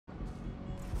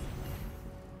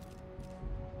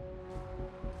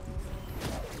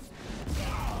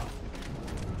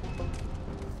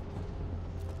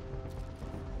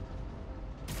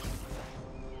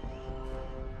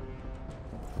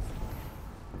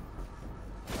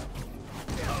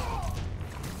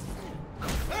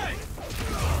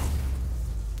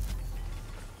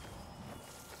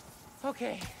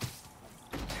Okay.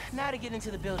 Now to get into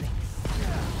the building.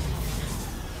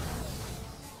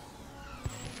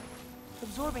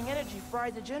 Absorbing energy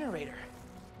fried the generator.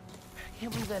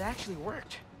 Can't believe that actually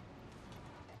worked.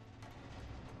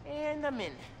 And I'm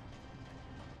in.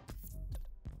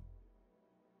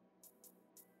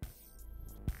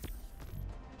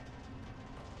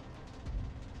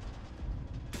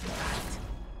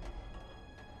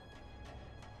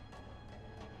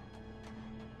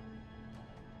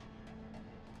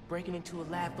 Breaking into a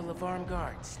lab full of armed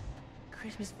guards.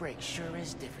 Christmas break sure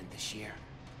is different this year.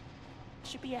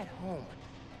 Should be at home,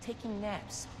 taking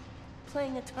naps,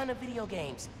 playing a ton of video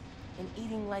games, and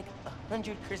eating like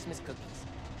 100 Christmas cookies.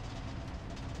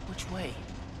 Which way?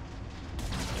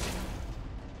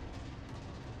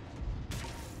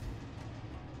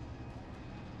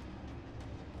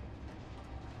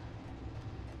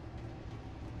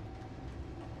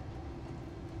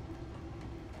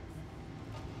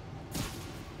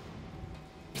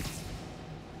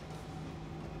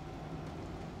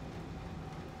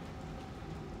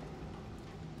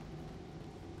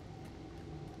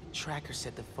 Tracker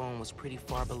said the phone was pretty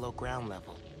far below ground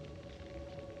level.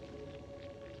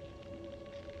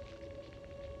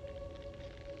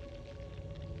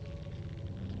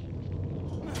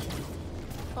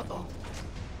 Uh-oh.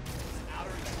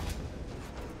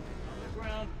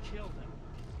 Underground, kill them.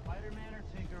 Spiderman or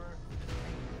Tinkerer.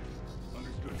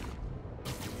 Understood.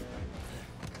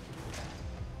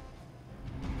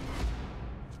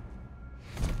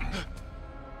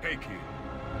 Hey, kid.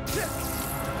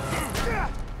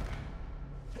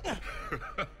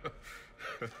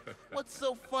 What's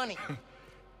so funny?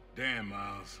 Damn,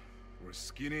 Miles. For a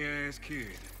skinny-ass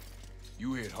kid,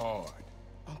 you hit hard.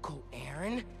 Uncle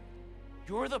Aaron?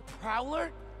 You're the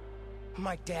Prowler?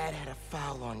 My dad had a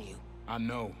foul on you. I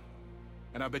know.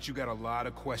 And I bet you got a lot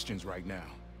of questions right now.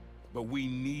 But we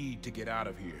need to get out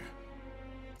of here.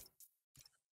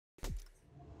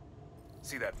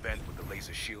 See that vent with the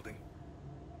laser shielding?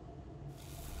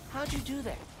 How'd you do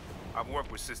that? I've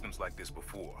worked with systems like this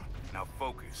before. Now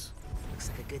focus. Looks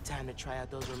like a good time to try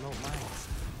out those remote mines.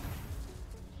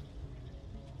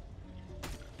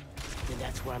 Then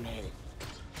that's where I'm headed.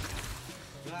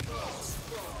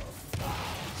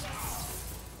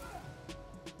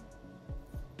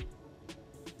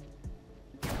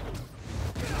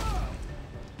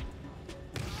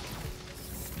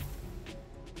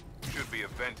 Should be a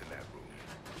vent in that room.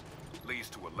 Leads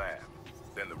to a lab,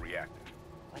 then the reactor.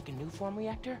 Like a new form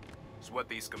reactor? It's what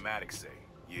these schematics say,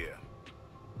 yeah.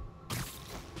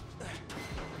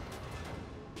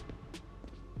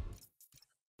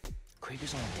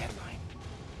 Krieger's on a deadline.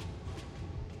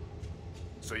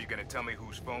 So you're gonna tell me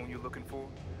whose phone you're looking for?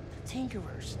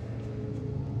 Tinkerers.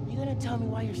 You gonna tell me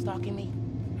why you're stalking me?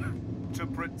 To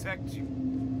protect you.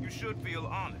 You should feel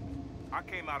honored. I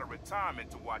came out of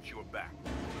retirement to watch your back.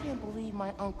 I can't believe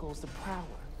my uncle's the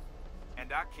Prowler.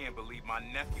 And I can't believe my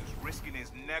nephew's risking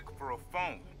his neck for a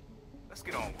phone. Let's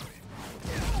get on with it.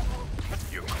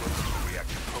 You're close to the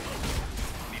reactor code.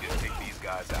 Need to take these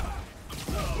guys out.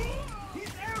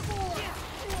 He's airborne!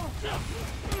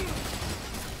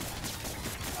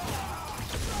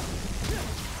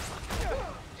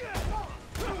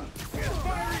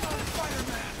 Firing on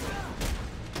Spider-Man!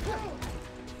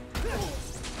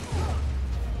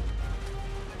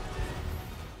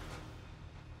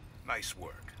 Nice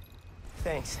work.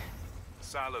 Thanks. The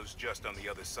silo's just on the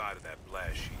other side of that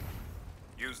blast sheet.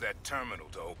 Use that terminal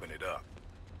to open it up.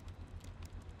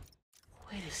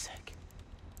 Wait a sec.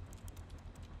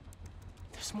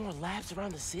 There's more labs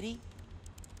around the city?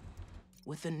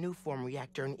 With a new form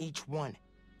reactor in each one.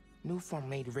 New form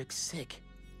made Rick sick.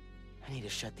 I need to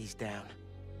shut these down.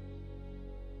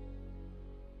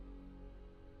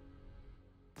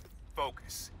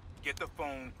 Focus. Get the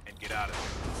phone and get out of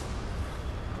there.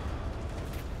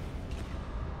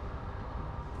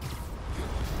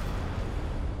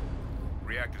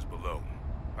 Reactors below.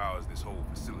 Powers this whole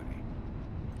facility.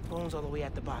 Phone's all the way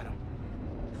at the bottom.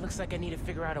 It looks like I need to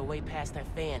figure out a way past that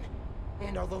fan.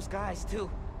 And all those guys, too.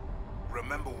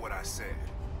 Remember what I said.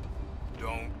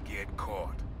 Don't get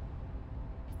caught.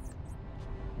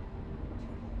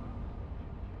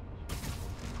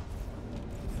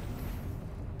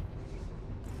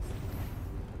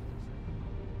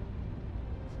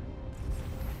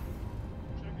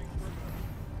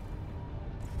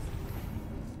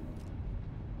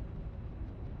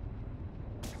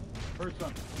 Heard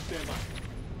something. Stand by.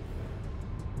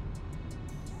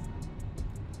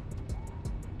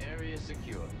 Area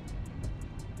secure.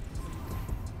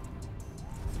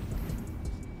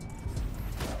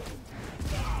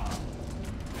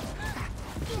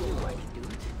 Alrighty,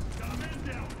 dude. Got a man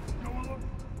down. Go on, look.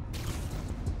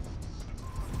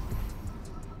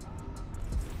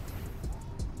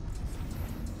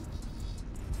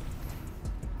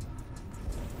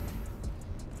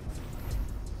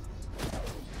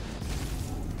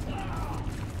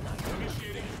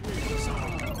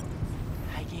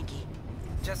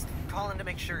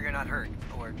 make sure you're not hurt,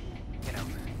 or, you know,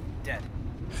 dead.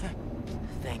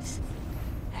 Thanks.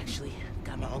 Actually,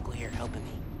 got my uncle here helping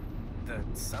me. The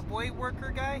subway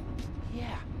worker guy?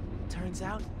 Yeah, turns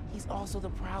out he's also the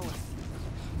Prowler.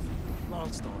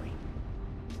 Long story.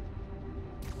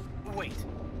 Wait,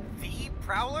 the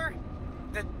Prowler?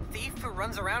 The thief who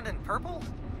runs around in purple?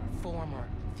 Former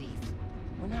thief.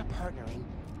 We're not partnering.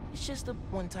 It's just a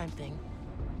one-time thing.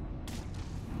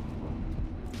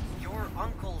 Your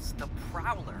uncle's the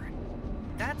Prowler.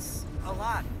 That's a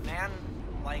lot, man.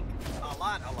 Like, a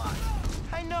lot.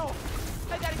 I know!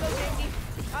 I gotta go, Jamie.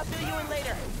 I'll fill you in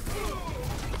later.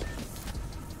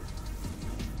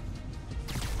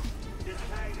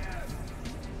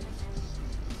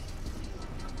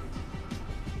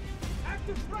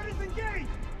 Active threat is engaged!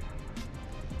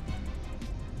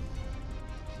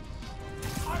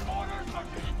 Our orders are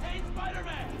to detain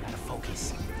Spider-Man! Gotta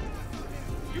focus.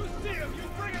 You see him, you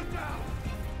bring him down!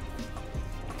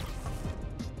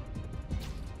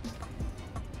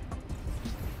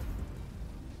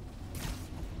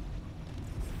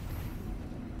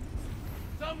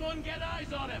 Someone get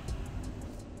eyes on him!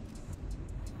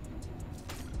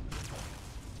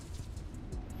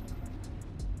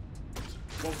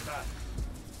 Both back.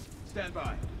 Stand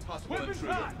by. Possible Weapons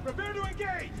intruder. hot! Prepare to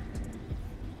engage!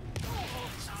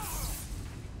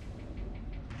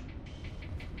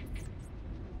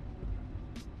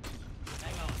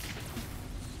 Hang on.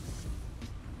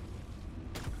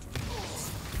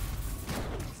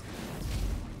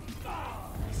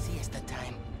 I see it's the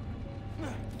time.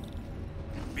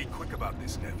 Be quick about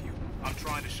this, nephew. I'm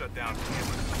trying to shut down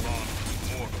cameras alarm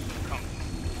to more of them coming.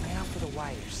 Eye out for the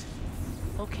wires.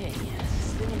 Okay,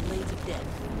 spinning blades of death.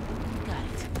 Got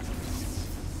it.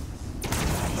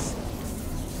 Nice.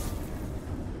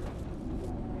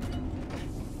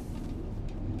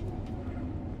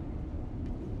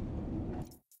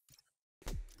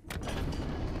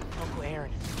 Uncle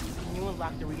Aaron, can you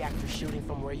unlock the reactor shooting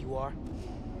from where you are?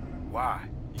 Why?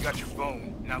 You got your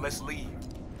phone. Now let's leave.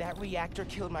 That reactor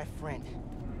killed my friend.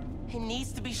 It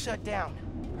needs to be shut down.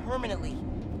 Permanently.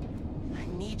 I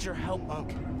need your help,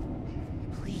 Unc.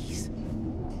 Please.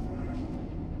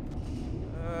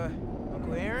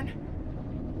 Uncle Aaron?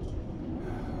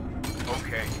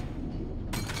 Okay.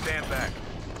 Stand back.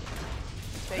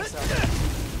 Face up.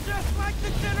 Just like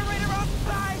the generator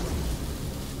outside!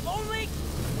 Only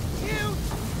you!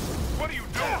 What are you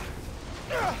doing?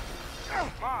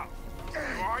 Mom, you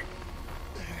alright?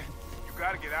 You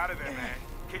gotta get out of there, man.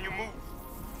 Can you move?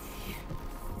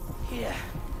 Yeah.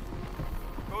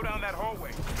 Go down that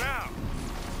hallway. Now!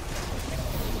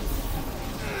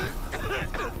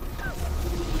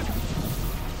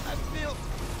 I feel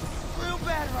real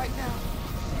bad right now.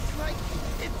 It's like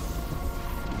it's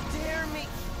tearing me.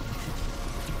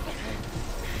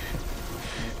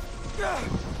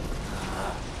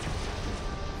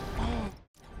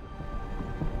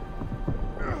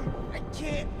 I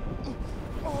can't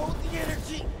hold the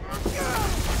energy.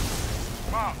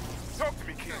 Mom, talk to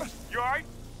me, kid. You alright?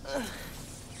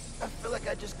 I feel like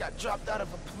I just got dropped out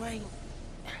of a plane.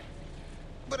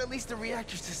 But at least the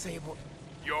reactor's disabled.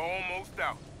 You're almost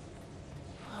out.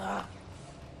 I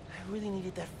really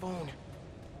needed that phone.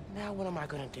 Now what am I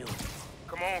gonna do?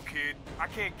 Come on, kid. I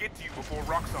can't get to you before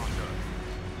Roxxon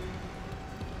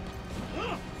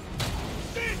does.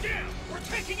 Stand down! We're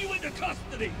taking you into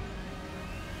custody!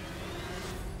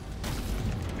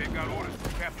 They've got orders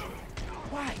from Captain.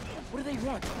 Why? What do they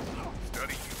want?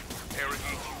 Study you,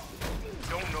 interrogate you.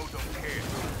 Don't know, don't care.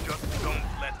 Just don't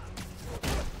let them.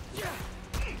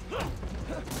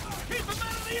 Keep him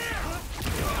out of the air!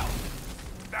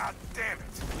 Ah, damn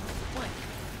it. What?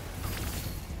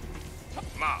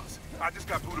 Miles, I just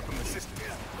got booted from the system.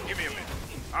 Give me a minute.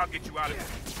 I'll get you out of here.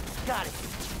 Got it.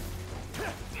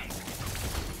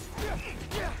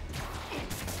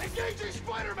 Engaging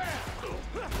Spider-Man!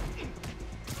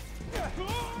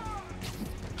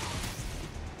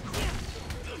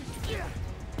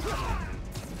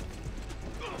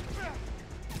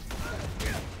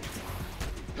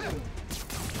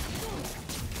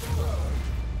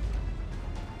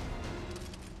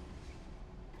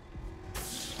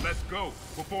 Let's go,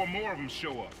 before more of them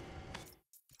show up.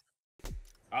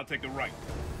 I'll take the right.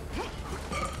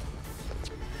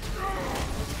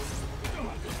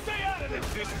 Stay out of this!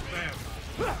 This is bad.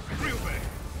 Real bad.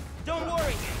 Don't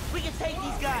worry. We can take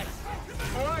these guys.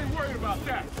 Oh, I ain't worried about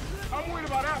that. I'm worried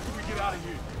about after we get out of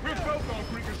here. We're both on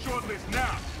Greeker's short list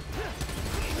now.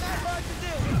 Not hard to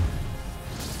do.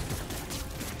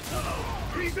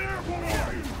 He's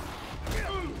airborne!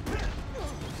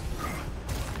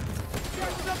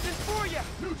 Got something for you.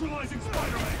 Neutralizing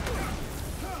Spider-Man!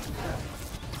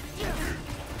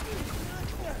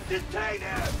 Detain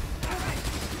him!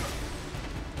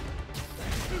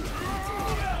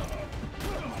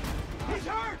 He's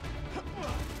hurt!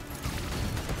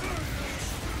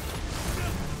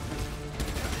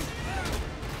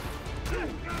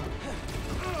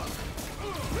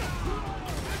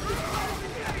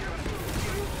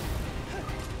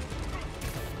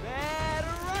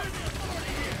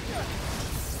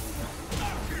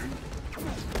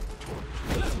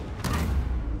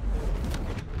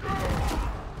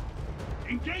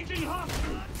 Engaging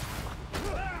hostile!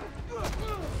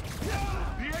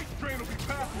 The 8th train will be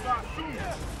passing by soon.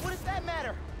 What does that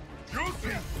matter? You'll see.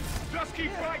 Just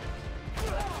keep fighting.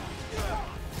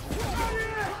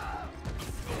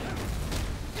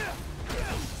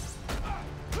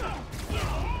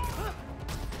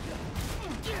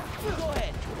 Go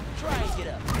ahead. Try and get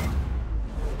up.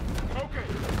 Okay,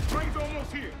 train's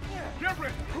almost here. Get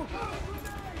ready. Through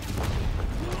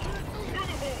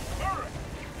the hole. Hurry.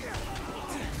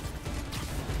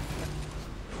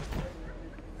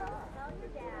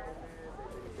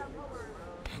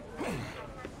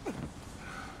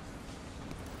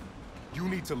 You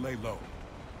need to lay low.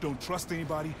 Don't trust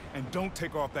anybody, and don't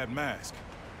take off that mask.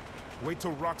 Wait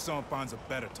till Roxxon finds a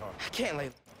better target. I can't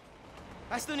lay.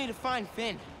 I still need to find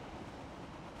Finn.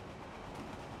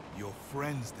 Your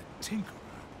friend's the Tinkerer.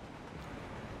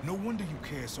 No wonder you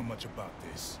care so much about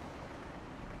this.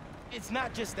 It's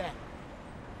not just that.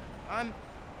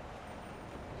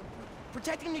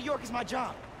 Protecting New York is my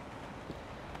job.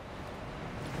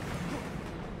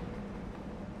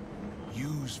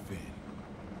 Use Finn.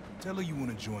 Tell her you want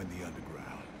to join the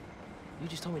underground. You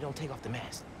just told me don't take off the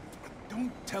mask.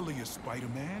 Don't tell her you're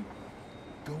Spider-Man.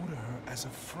 Go to her as a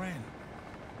friend.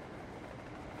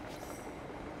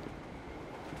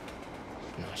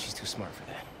 No, she's too smart for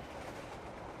that.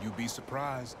 You'd be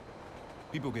surprised.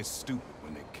 People get stupid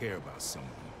when they care about someone.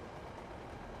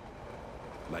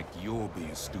 Like you're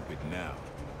being stupid now.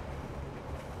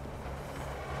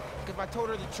 If I told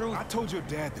her the truth... I told your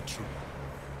dad the truth.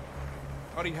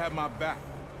 Thought he had my back.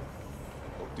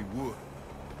 Hoped he would.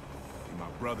 Be my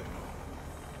brother, no.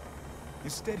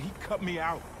 Instead, he cut me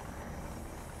out.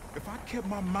 If I kept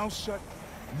my mouth shut,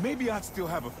 maybe I'd still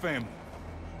have a family.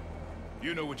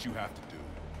 You know what you have to do.